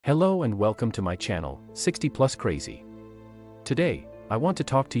Hello and welcome to my channel, 60 Plus Crazy. Today, I want to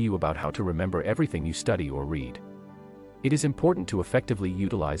talk to you about how to remember everything you study or read. It is important to effectively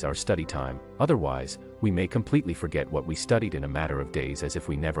utilize our study time, otherwise, we may completely forget what we studied in a matter of days as if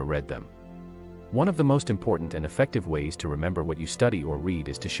we never read them. One of the most important and effective ways to remember what you study or read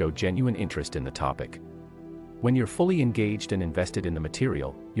is to show genuine interest in the topic. When you're fully engaged and invested in the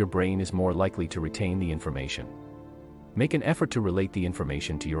material, your brain is more likely to retain the information. Make an effort to relate the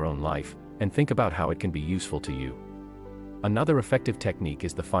information to your own life, and think about how it can be useful to you. Another effective technique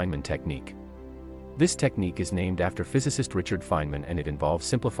is the Feynman technique. This technique is named after physicist Richard Feynman, and it involves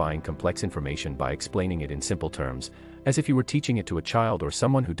simplifying complex information by explaining it in simple terms, as if you were teaching it to a child or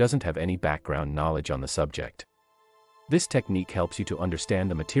someone who doesn't have any background knowledge on the subject. This technique helps you to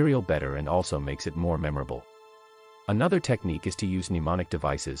understand the material better and also makes it more memorable. Another technique is to use mnemonic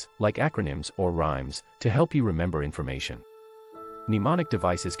devices, like acronyms or rhymes, to help you remember information. Mnemonic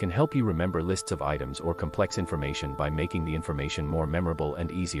devices can help you remember lists of items or complex information by making the information more memorable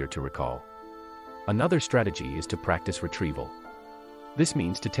and easier to recall. Another strategy is to practice retrieval. This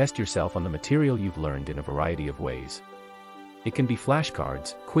means to test yourself on the material you've learned in a variety of ways. It can be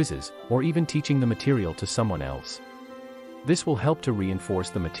flashcards, quizzes, or even teaching the material to someone else. This will help to reinforce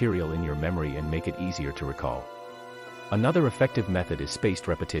the material in your memory and make it easier to recall. Another effective method is spaced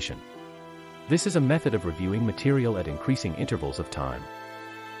repetition. This is a method of reviewing material at increasing intervals of time.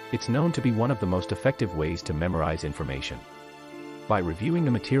 It's known to be one of the most effective ways to memorize information. By reviewing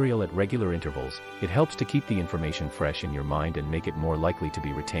the material at regular intervals, it helps to keep the information fresh in your mind and make it more likely to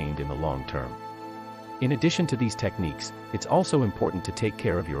be retained in the long term. In addition to these techniques, it's also important to take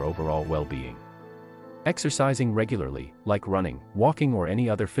care of your overall well-being. Exercising regularly, like running, walking, or any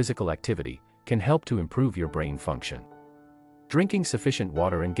other physical activity, can help to improve your brain function. Drinking sufficient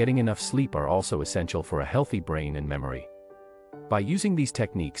water and getting enough sleep are also essential for a healthy brain and memory. By using these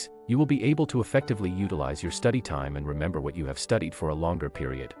techniques, you will be able to effectively utilize your study time and remember what you have studied for a longer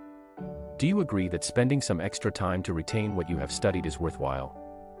period. Do you agree that spending some extra time to retain what you have studied is worthwhile?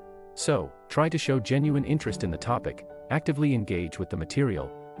 So, try to show genuine interest in the topic, actively engage with the material,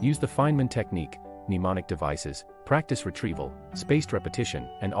 use the Feynman technique, mnemonic devices, practice retrieval, spaced repetition,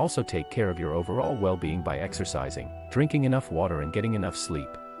 and also take care of your overall well-being by exercising, drinking enough water, and getting enough sleep.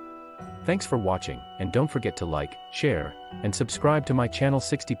 Thanks for watching, and don't forget to like, share, and subscribe to my channel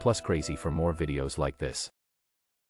 60 Plus Crazy for more videos like this.